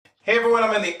Hey everyone,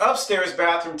 I'm in the upstairs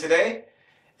bathroom today,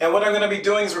 and what I'm going to be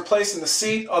doing is replacing the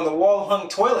seat on the wall-hung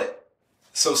toilet.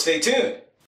 So stay tuned.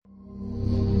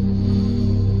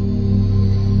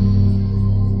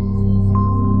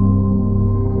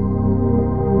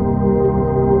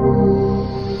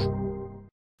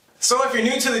 So if you're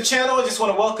new to the channel, I just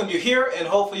want to welcome you here, and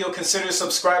hopefully you'll consider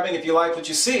subscribing if you like what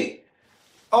you see.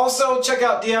 Also, check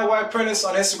out DIY Apprentice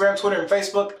on Instagram, Twitter, and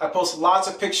Facebook. I post lots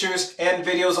of pictures and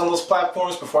videos on those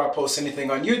platforms before I post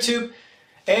anything on YouTube.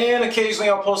 And occasionally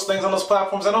I'll post things on those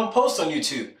platforms I don't post on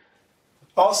YouTube.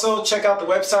 Also, check out the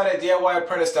website at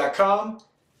DIYapprentice.com.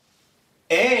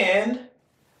 And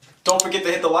don't forget to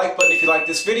hit the like button if you like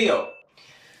this video.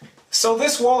 So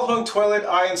this wall-hung toilet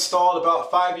I installed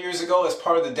about 5 years ago as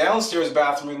part of the downstairs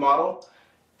bathroom remodel.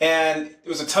 And there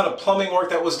was a ton of plumbing work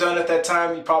that was done at that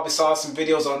time. You probably saw some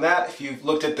videos on that if you've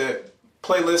looked at the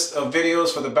playlist of videos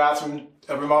for the bathroom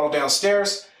remodel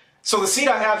downstairs. So the seat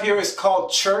I have here is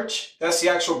called Church. That's the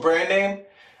actual brand name.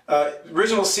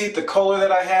 Original seat, the Kohler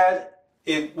that I had,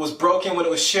 it was broken when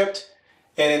it was shipped.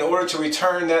 And in order to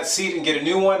return that seat and get a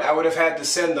new one, I would have had to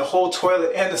send the whole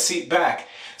toilet and the seat back.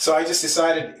 So I just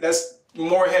decided that's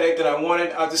more headache than I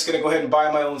wanted. I'm just going to go ahead and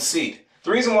buy my own seat. The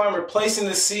reason why I'm replacing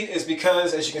this seat is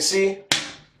because, as you can see,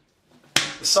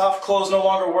 the soft close no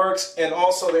longer works, and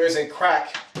also there is a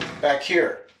crack back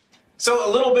here. So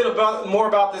a little bit more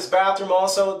about this bathroom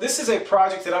also. This is a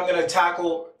project that I'm going to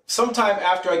tackle sometime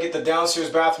after I get the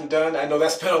downstairs bathroom done. I know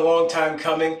that's been a long time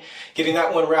coming, getting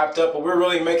that one wrapped up, but we're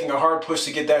really making a hard push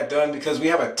to get that done because we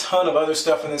have a ton of other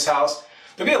stuff in this house.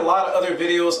 There'll be a lot of other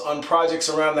videos on projects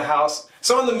around the house.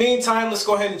 So in the meantime, let's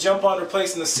go ahead and jump on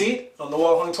replacing the seat on the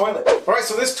wall-hung toilet. Alright,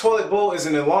 so this toilet bowl is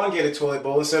an elongated toilet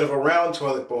bowl instead of a round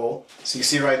toilet bowl. So you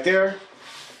see right there, it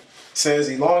says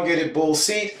elongated bowl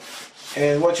seat.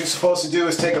 And what you're supposed to do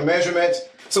is take a measurement.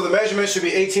 So the measurement should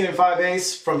be 18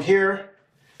 5/8 from here,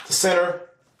 the center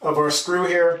of our screw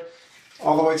here,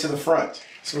 all the way to the front.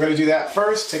 So we're going to do that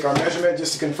first, take our measurement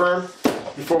just to confirm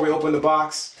before we open the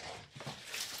box.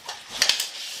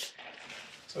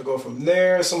 So go from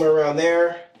there, somewhere around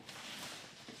there,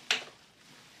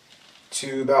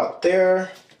 to about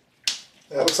there.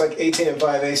 That looks like 18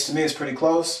 5/8 to me. It's pretty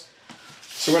close.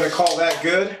 So we're going to call that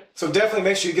good. So definitely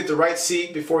make sure you get the right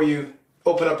seat before you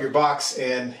open up your box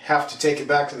and have to take it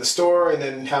back to the store and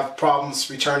then have problems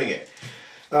returning it.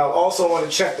 Also want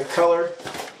to check the color.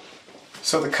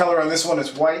 So the color on this one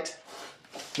is white.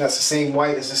 That's the same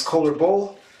white as this Kohler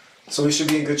bowl. So we should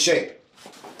be in good shape.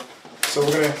 So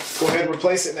we're going to go ahead and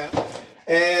replace it now.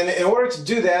 And in order to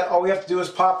do that, all we have to do is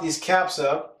pop these caps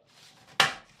up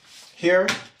here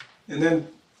and then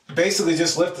basically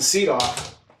just lift the seat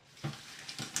off.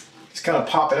 Just kind of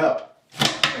pop it up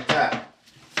like that.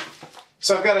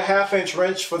 So I've got a 1/2 inch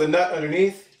wrench for the nut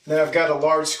underneath, and then I've got a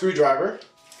large screwdriver.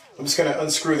 I'm just going to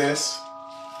unscrew this.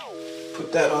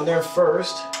 Put that on there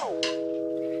first.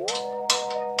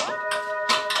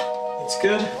 That's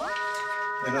good.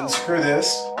 Then unscrew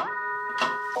this.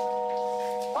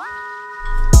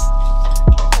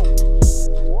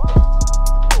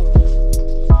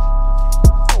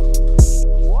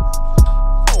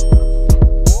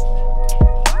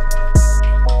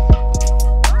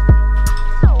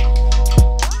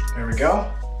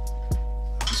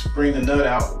 Bring the nut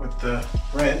out with the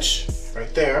wrench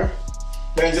right there.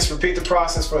 Then just repeat the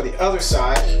process for the other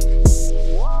side.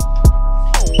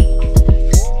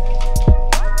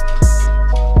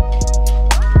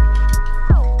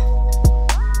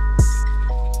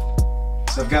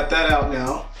 So I've got that out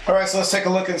now. Alright, so let's take a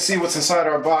look and see what's inside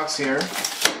our box here.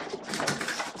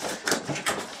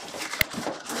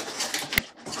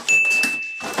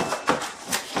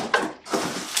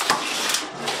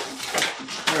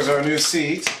 There's our new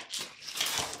seat.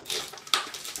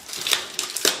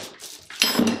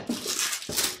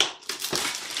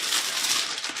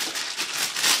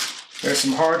 There's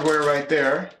some hardware right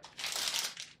there.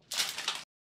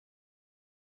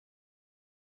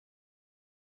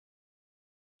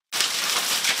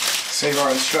 Save our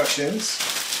instructions,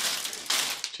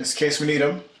 just in case we need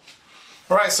them.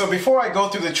 Alright, so before I go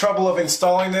through the trouble of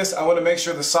installing this, I want to make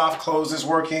sure the soft close is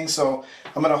working. So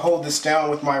I'm going to hold this down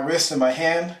with my wrist and my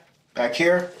hand back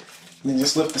here, and then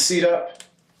just lift the seat up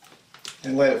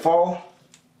and let it fall.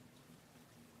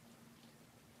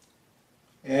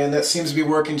 And that seems to be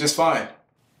working just fine.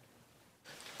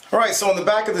 Alright, so on the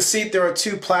back of the seat there are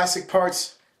two plastic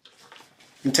parts.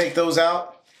 You can take those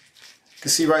out. You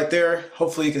can see right there,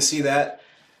 hopefully you can see that.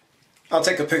 I'll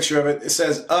take a picture of it. It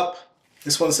says up,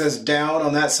 this one says down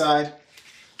on that side.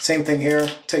 Same thing here,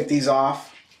 take these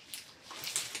off.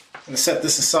 I'm going to set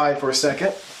this aside for a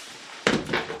second.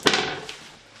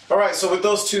 Alright, so with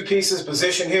those two pieces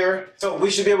positioned here, so we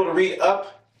should be able to read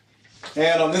up.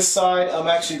 And on this side, I'm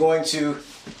actually going to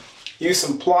use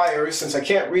some pliers. Since I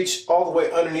can't reach all the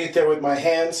way underneath there with my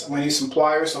hands, I'm going to use some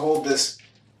pliers to hold this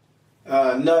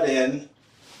nut in.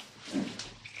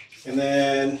 And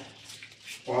then,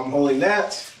 while I'm holding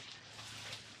that,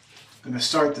 I'm going to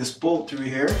start this bolt through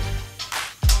here.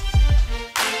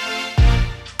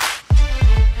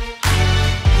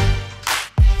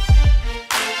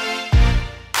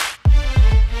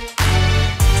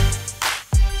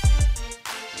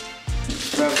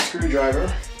 Grab a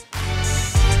screwdriver.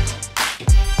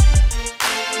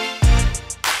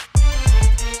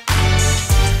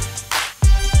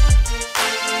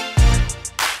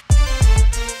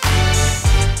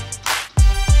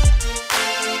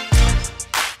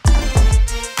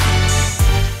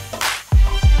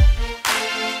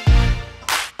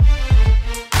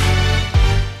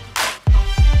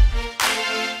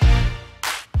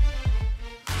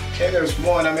 Okay, there's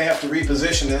one. I may have to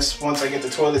reposition this once I get the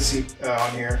toilet seat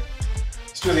on here.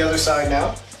 Let's do the other side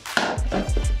now.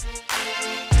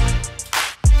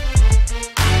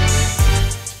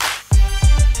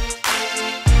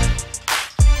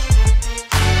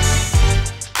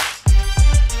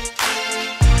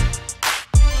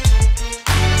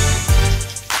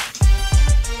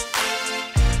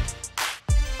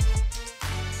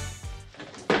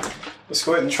 Let's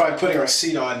go ahead and try putting our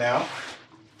seat on now.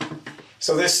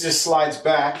 So this just slides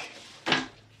back. You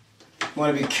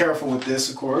want to be careful with this,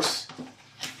 of course.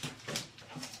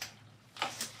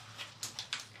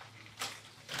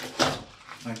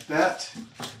 Like that.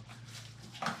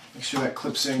 Make sure that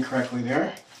clips in correctly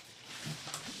there.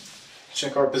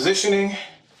 Check our positioning.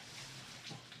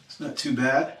 It's not too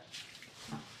bad.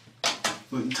 Go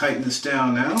ahead and tighten this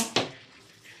down now.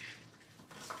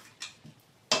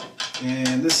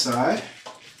 And this side.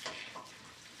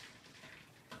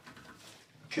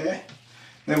 Okay,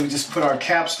 then we just put our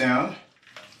caps down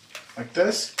like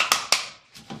this.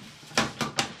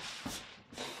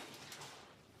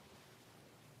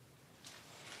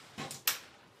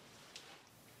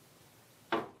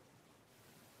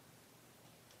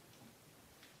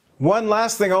 One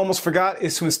last thing I almost forgot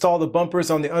is to install the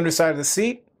bumpers on the underside of the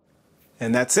seat,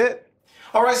 and that's it.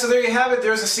 Alright, so there you have it.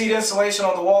 There's a seat installation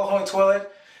on the wall-hung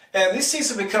toilet. And these seats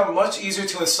have become much easier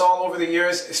to install over the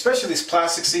years, especially these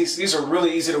plastic seats. These are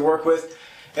really easy to work with.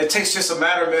 It takes just a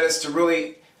matter of minutes to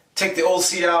really take the old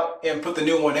seat out and put the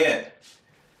new one in.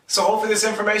 So hopefully this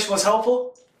information was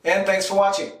helpful, and thanks for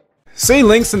watching. See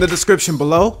links in the description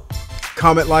below.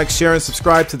 Comment, like, share, and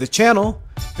subscribe to the channel.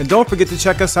 And don't forget to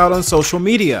check us out on social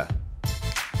media.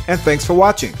 And thanks for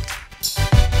watching.